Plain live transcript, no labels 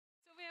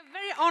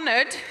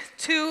honored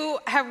to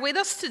have with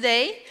us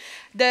today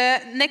the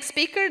next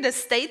speaker, the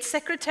State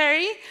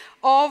Secretary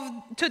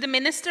to the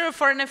Minister of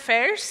Foreign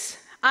Affairs,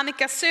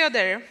 Annika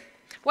Söder.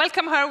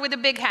 Welcome her with a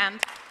big hand.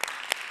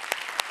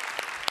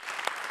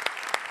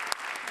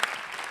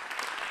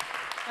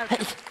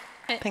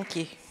 Thank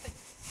you.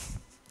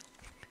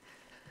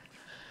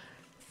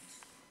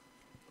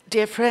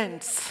 Dear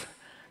friends,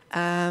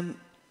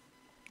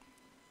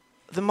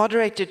 the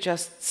moderator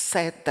just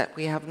said that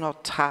we have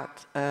not had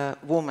a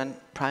woman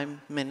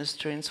prime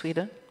minister in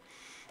Sweden.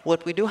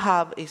 What we do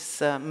have is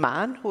a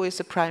man who is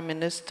a prime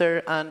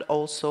minister and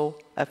also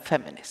a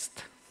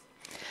feminist.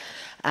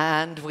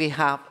 And we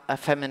have a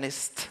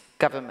feminist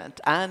government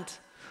and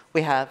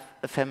we have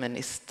a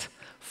feminist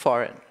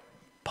foreign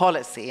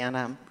policy. And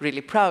I'm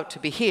really proud to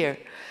be here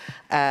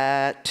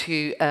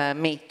to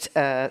meet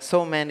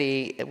so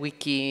many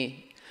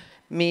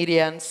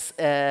Wikimedians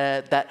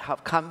that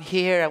have come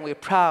here, and we're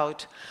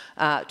proud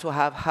to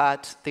have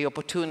had the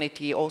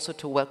opportunity also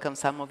to welcome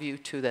some of you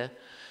to the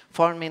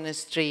Foreign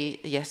Ministry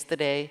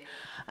yesterday.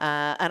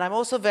 And I'm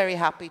also very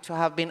happy to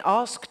have been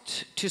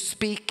asked to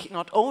speak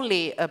not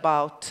only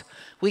about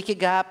wiki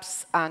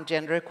gaps and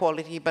gender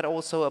equality, but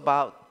also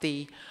about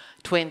the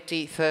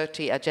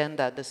 2030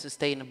 agenda, the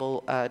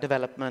Sustainable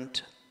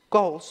Development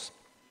Goals.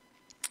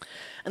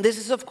 And this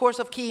is, of course,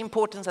 of key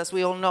importance, as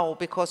we all know,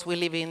 because we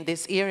live in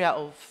this era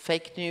of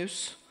fake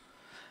news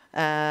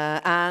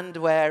and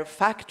where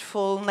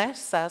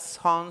factfulness, as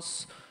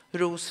Hans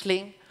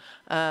Rosling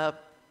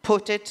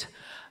put it,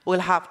 will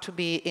have to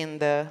be in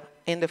the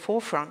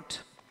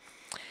forefront.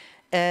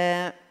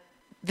 The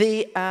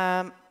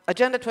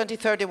Agenda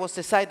 2030 was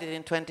decided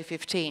in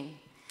 2015,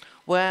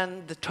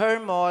 when the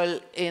turmoil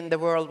in the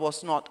world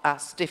was not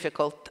as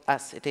difficult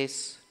as it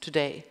is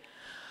today.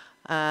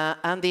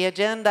 And the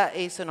agenda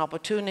is an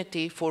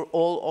opportunity for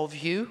all of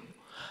you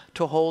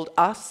to hold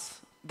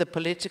us, the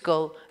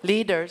political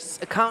leaders,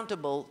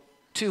 accountable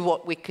to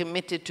what we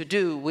committed to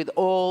do with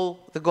all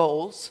the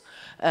goals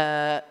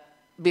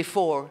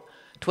before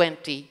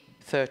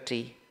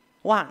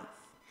 2031.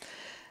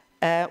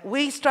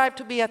 We strive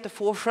to be at the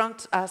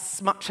forefront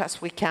as much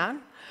as we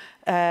can,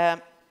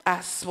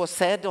 as was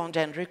said on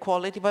gender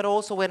equality, but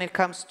also when it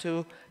comes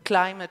to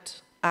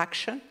climate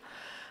action.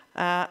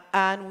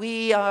 And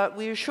we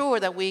are sure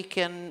that we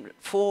can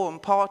form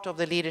part of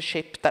the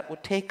leadership that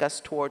would take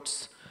us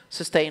towards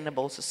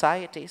sustainable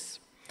societies.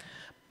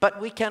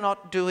 But we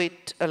cannot do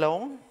it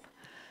alone.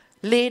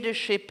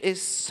 Leadership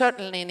is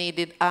certainly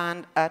needed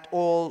and at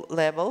all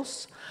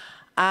levels.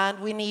 And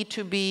we need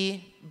to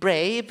be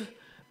brave,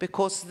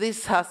 because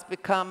this has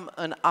become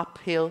an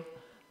uphill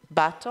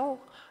battle.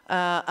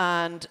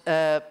 And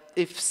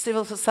if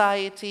civil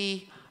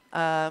society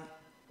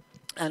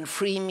and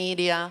free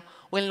media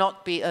will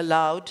not be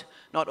allowed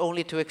not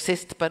only to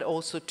exist, but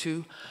also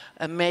to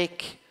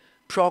make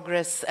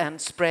progress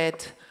and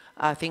spread,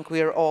 I think we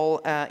are all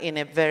in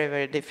a very,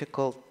 very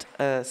difficult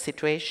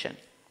situation.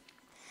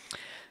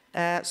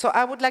 So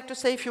I would like to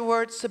say a few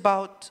words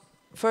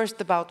first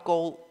about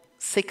Goal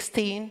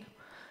 16,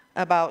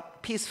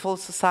 about peaceful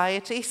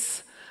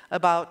societies,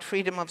 about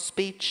freedom of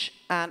speech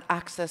and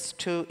access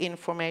to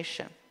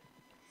information.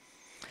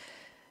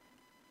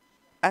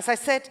 As I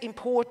said,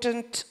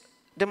 important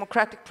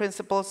democratic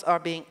principles are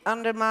being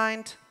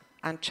undermined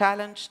and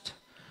challenged.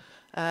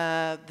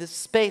 The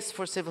space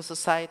for civil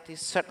society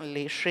is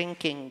certainly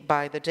shrinking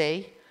by the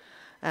day.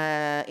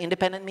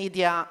 Independent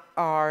media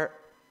are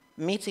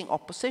meeting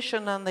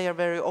opposition, and they are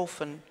very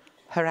often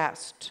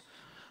harassed.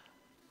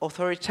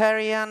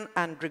 Authoritarian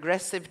and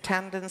regressive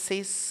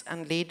tendencies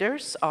and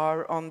leaders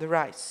are on the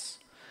rise.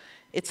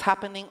 It's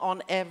happening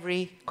on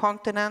every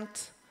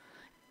continent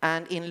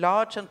and in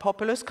large and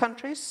populous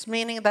countries,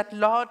 meaning that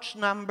large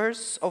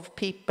numbers of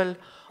people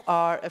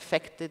are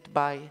affected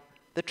by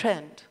the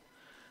trend.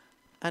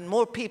 And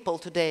more people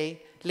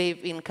today live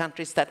in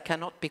countries that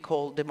cannot be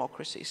called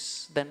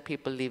democracies than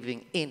people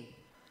living in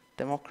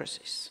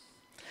democracies.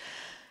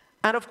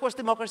 And of course,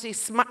 democracy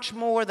is much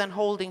more than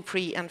holding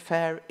free and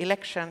fair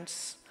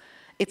elections.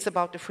 It's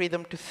about the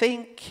freedom to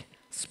think,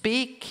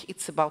 speak.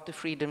 It's about the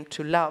freedom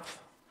to love.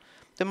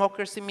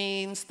 Democracy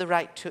means the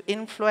right to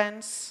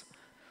influence,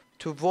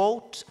 to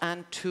vote,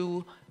 and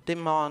to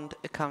demand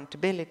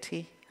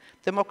accountability.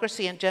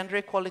 Democracy and gender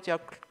equality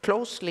are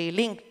closely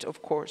linked,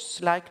 of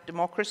course. Like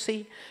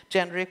democracy,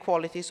 gender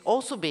equality is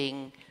also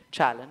being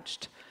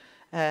challenged.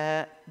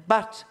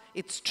 But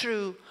it's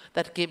true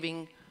that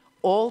giving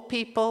all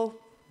people,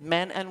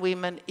 men and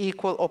women,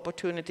 equal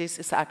opportunities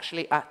is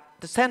actually at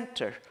the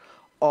center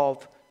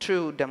of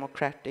true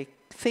democratic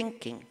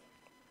thinking.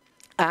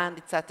 And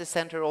it's at the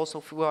center also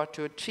if we are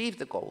to achieve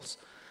the goals.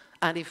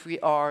 And if we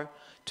are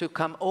to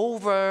come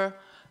over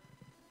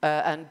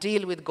and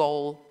deal with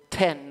goal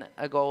 10,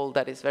 a goal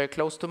that is very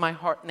close to my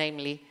heart,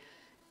 namely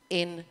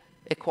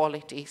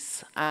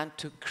inequalities, and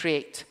to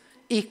create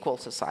equal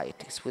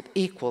societies with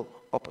equal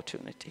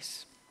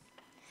opportunities.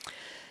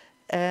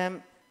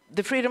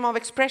 The freedom of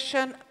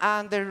expression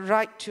and the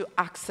right to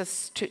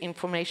access to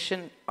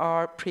information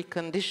are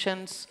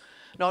preconditions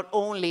not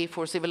only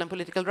for civil and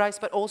political rights,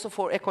 but also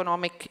for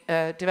economic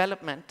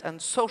development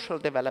and social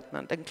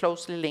development, and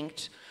closely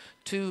linked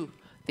to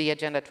the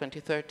Agenda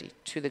 2030,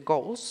 to the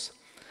goals.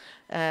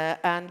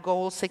 And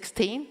goal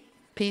 16,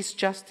 peace,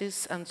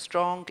 justice, and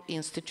strong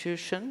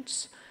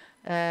institutions,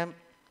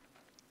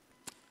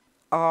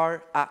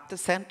 are at the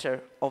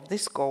center of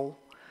this goal.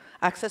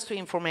 Access to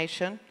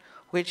information,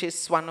 which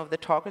is one of the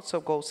targets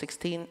of goal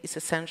 16, is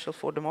essential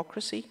for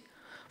democracy,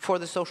 for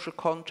the social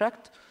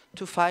contract,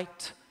 to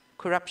fight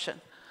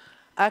corruption.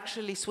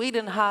 Actually,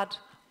 Sweden had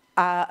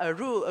a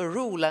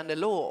rule and a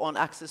law on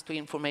access to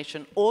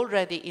information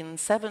already in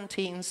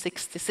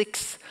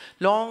 1766,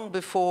 long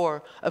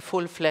before a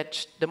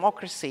full-fledged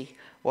democracy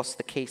was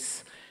the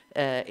case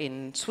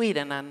in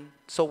Sweden, and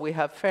so we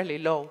have fairly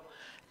low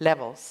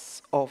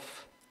levels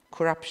of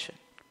corruption.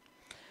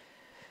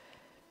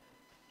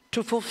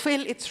 To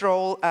fulfill its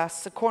role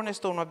as the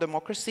cornerstone of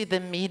democracy, the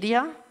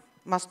media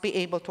must be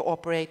able to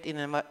operate in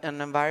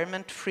an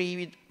environment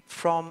free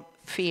from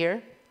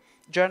fear.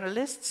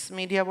 Journalists,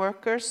 media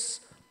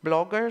workers,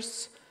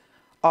 bloggers,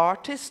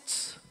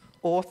 artists,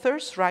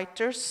 authors,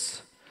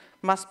 writers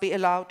must be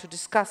allowed to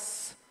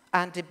discuss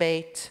and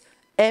debate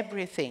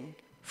everything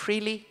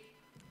freely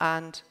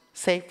and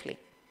safely.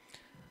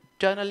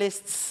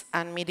 Journalists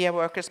and media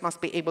workers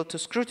must be able to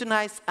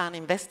scrutinize and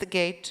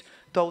investigate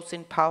those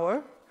in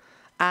power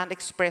and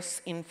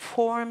express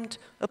informed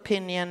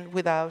opinion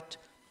without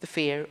the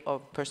fear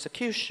of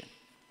persecution.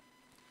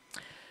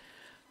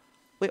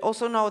 We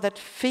also know that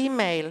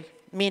female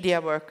media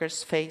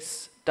workers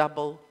face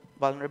double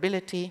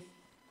vulnerability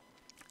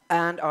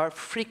and are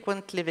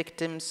frequently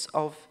victims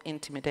of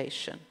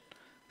intimidation,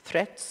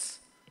 threats,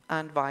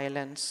 and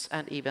violence,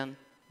 and even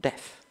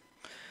death.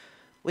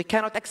 We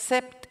cannot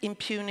accept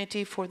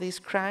impunity for these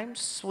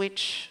crimes,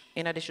 which,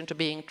 in addition to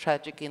being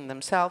tragic in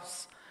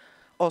themselves,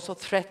 also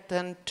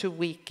threaten to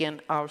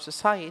weaken our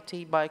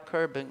society by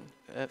curbing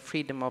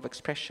freedom of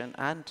expression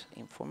and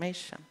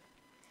information.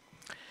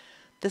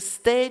 The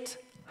state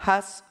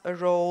has a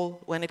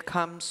role when it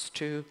comes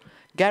to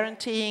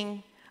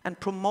guaranteeing and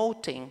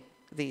promoting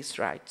these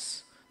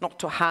rights, not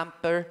to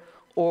hamper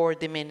or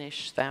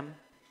diminish them.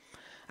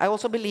 I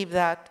also believe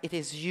that it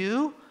is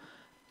you,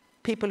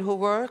 people who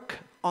work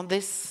on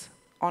this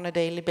on a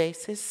daily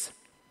basis,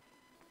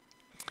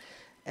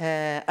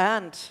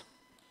 and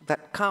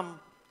that come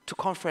to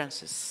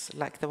conferences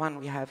like the one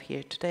we have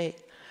here today,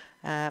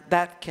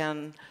 that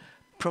can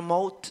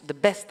promote the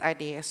best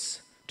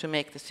ideas to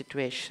make the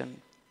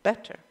situation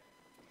better.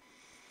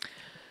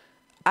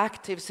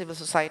 Active civil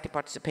society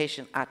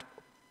participation at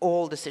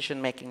all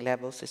decision-making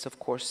levels is, of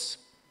course,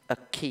 a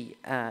key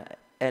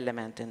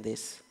element in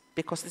this,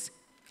 because these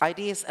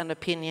ideas and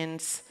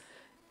opinions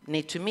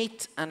need to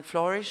meet and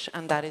flourish,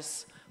 and that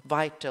is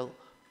vital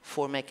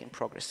for making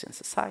progress in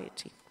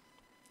society.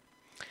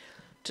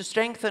 To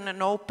strengthen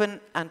an open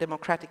and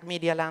democratic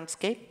media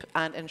landscape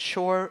and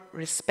ensure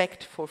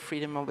respect for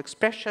freedom of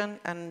expression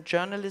and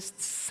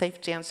journalists'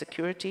 safety and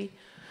security,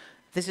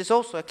 this is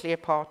also a clear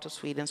part of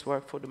Sweden's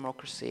work for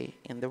democracy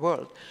in the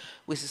world,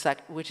 which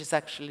is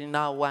actually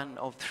now one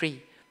of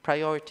 3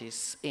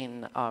 priorities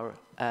in our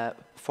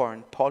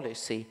foreign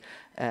policy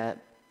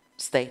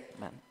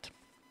statement.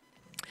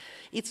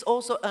 It's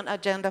also an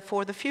agenda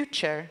for the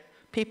future.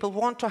 People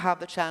want to have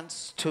the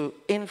chance to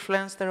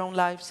influence their own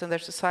lives and their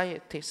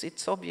societies.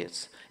 It's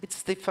obvious.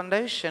 It's the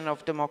foundation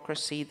of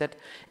democracy that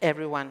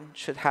everyone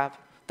should have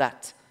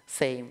that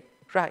same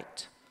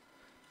right.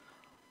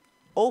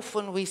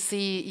 Often we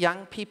see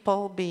young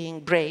people being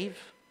brave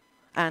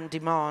and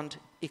demand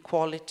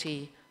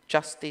equality,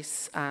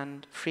 justice,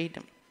 and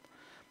freedom.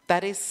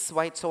 That is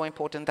why it's so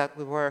important that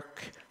we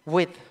work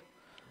with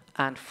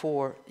and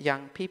for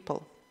young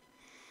people.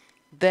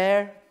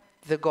 There,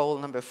 the goal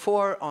number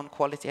 4 on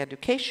quality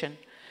education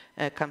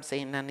comes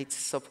in, and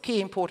it's of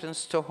key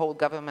importance to hold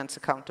governments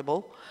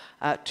accountable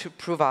to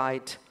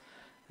provide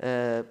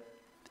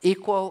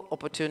equal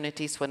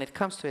opportunities when it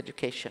comes to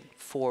education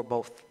for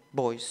both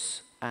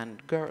boys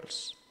and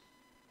girls.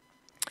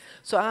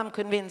 So I'm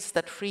convinced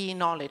that free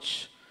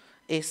knowledge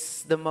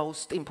is the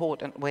most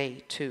important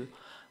way to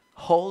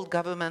hold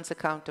governments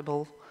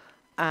accountable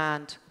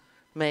and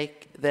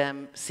make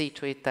them see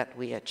to it that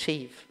we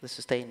achieve the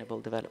Sustainable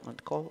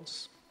Development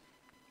Goals.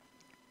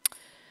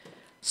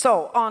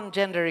 So, on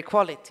gender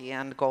equality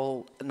and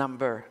goal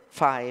number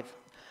 5,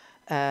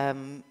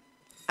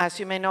 as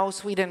you may know,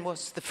 Sweden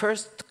was the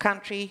first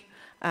country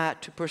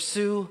to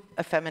pursue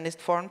a feminist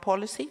foreign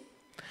policy.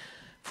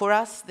 For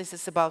us, this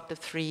is about the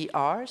 3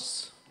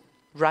 R's: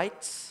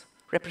 rights,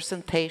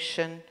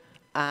 representation,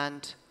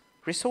 and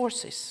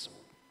resources.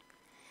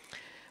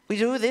 We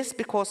do this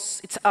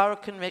because it's our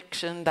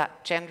conviction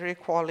that gender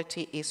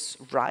equality is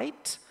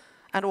right,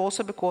 and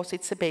also because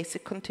it's a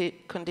basic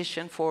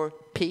condition for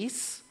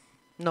peace.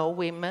 No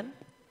women,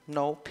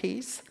 no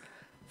peace,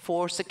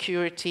 for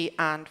security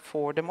and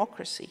for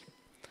democracy.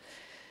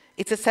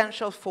 It's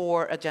essential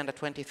for Agenda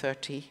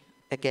 2030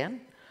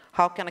 again.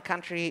 How can a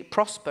country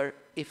prosper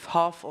if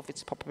half of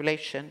its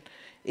population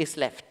is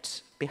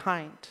left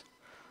behind?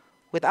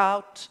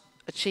 Without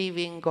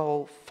achieving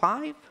goal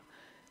 5,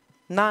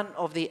 none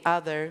of the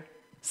other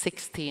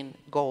 16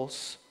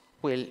 goals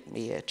will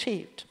be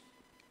achieved.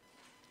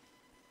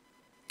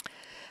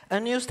 A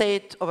new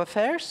state of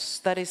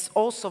affairs that is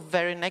also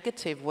very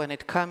negative when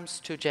it comes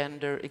to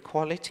gender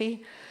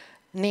equality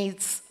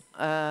needs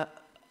a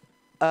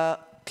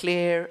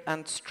clear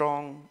and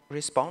strong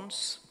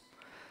response.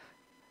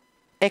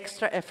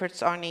 Extra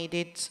efforts are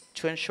needed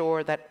to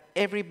ensure that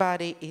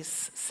everybody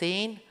is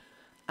seen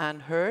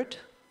and heard.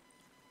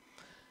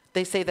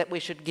 They say that we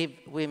should give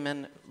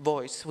women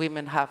voice.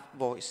 Women have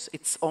voice.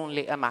 It's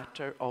only a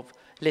matter of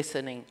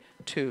listening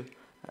to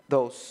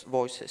those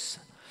voices.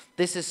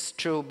 This is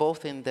true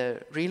both in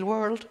the real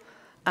world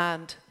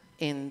and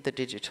in the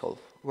digital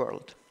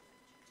world.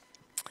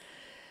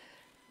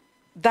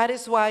 That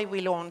is why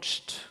we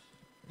launched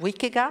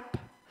Wikigap.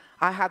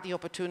 I had the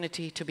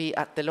opportunity to be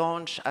at the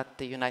launch at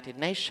the United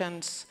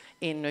Nations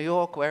in New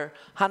York, where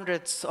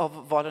hundreds of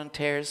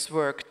volunteers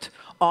worked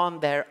on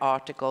their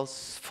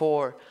articles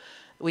for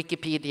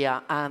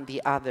Wikipedia and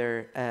the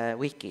other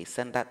wikis,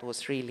 and that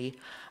was really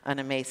an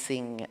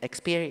amazing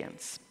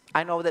experience.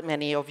 I know that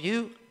many of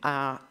you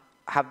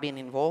have been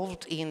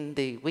involved in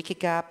the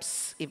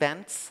Wikigaps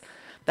events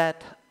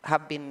that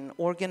have been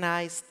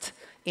organized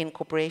in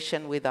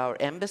cooperation with our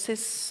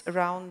embassies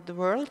around the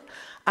world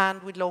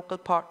and with local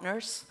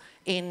partners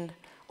in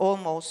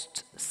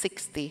almost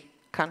 60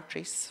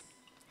 countries.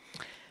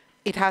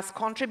 It has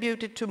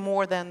contributed to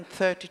more than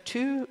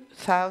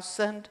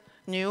 32,000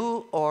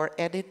 new or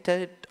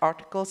edited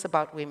articles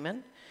about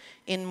women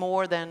in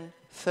more than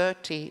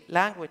 30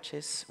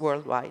 languages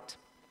worldwide.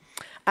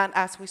 And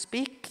as we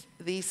speak,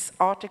 these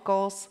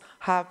articles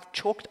have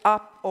chalked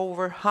up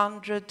over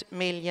 100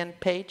 million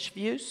page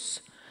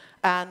views,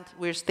 and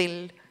we're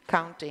still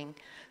counting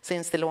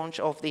since the launch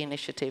of the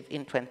initiative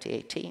in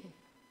 2018.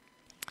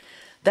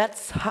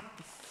 That's,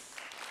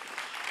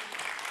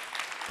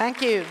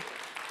 thank you,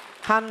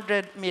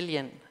 100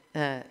 million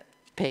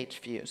page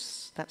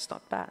views. That's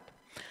not bad.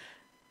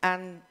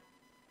 And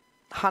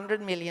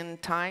 100 million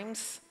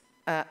times,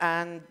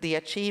 and the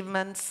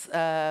achievements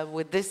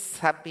with this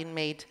have been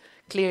made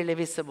clearly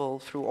visible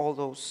through all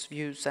those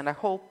views. And I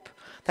hope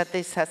that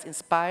this has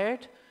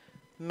inspired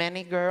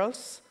many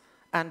girls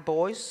and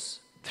boys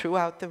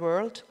throughout the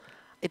world.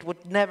 It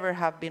would never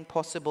have been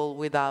possible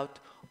without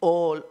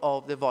all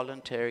of the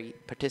voluntary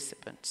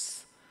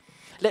participants.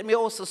 Let me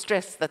also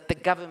stress that the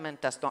government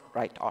does not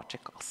write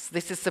articles.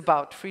 This is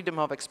about freedom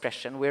of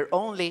expression. We're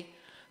only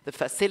the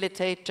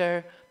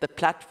facilitator, the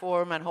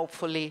platform, and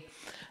hopefully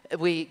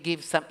we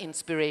give some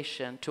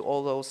inspiration to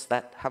all those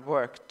that have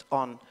worked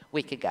on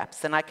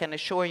Wikigaps. And I can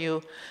assure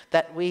you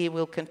that we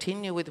will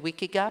continue with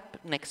Wikigap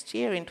next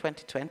year in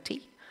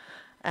 2020.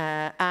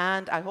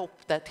 And I hope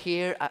that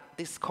here at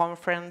this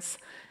conference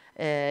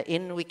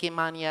in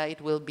Wikimania,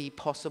 it will be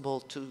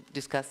possible to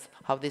discuss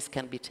how this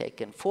can be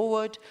taken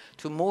forward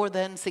to more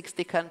than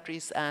 60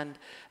 countries and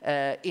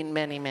in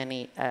many,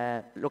 many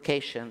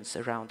locations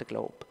around the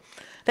globe.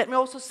 Let me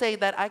also say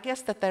that I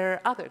guess that there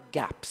are other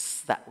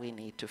gaps that we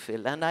need to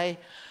fill, and I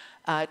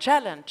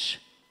challenge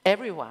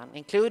everyone,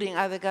 including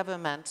other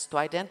governments, to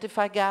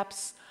identify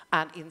gaps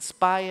and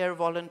inspire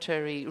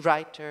voluntary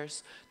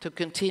writers to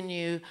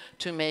continue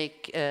to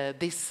make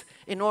this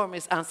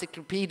enormous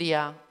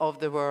encyclopedia of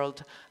the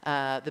world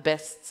the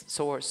best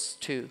source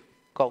to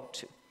go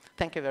to.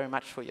 Thank you very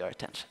much for your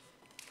attention.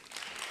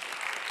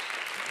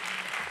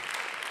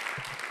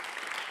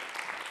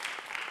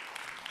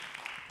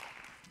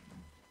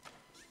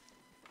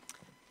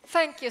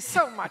 Thank you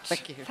so much.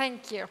 Thank you.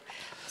 Thank you.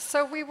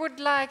 So we would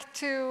like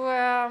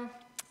to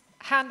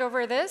hand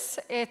over this.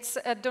 It's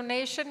a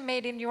donation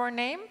made in your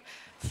name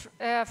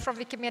from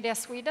Wikimedia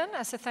Sweden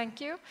as a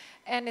thank you,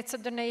 and it's a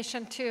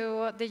donation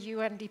to the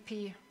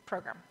UNDP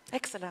program.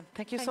 Excellent.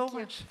 Thank you so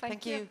much.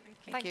 Thank you.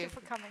 Thank you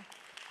for coming.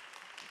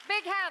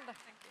 Big hand.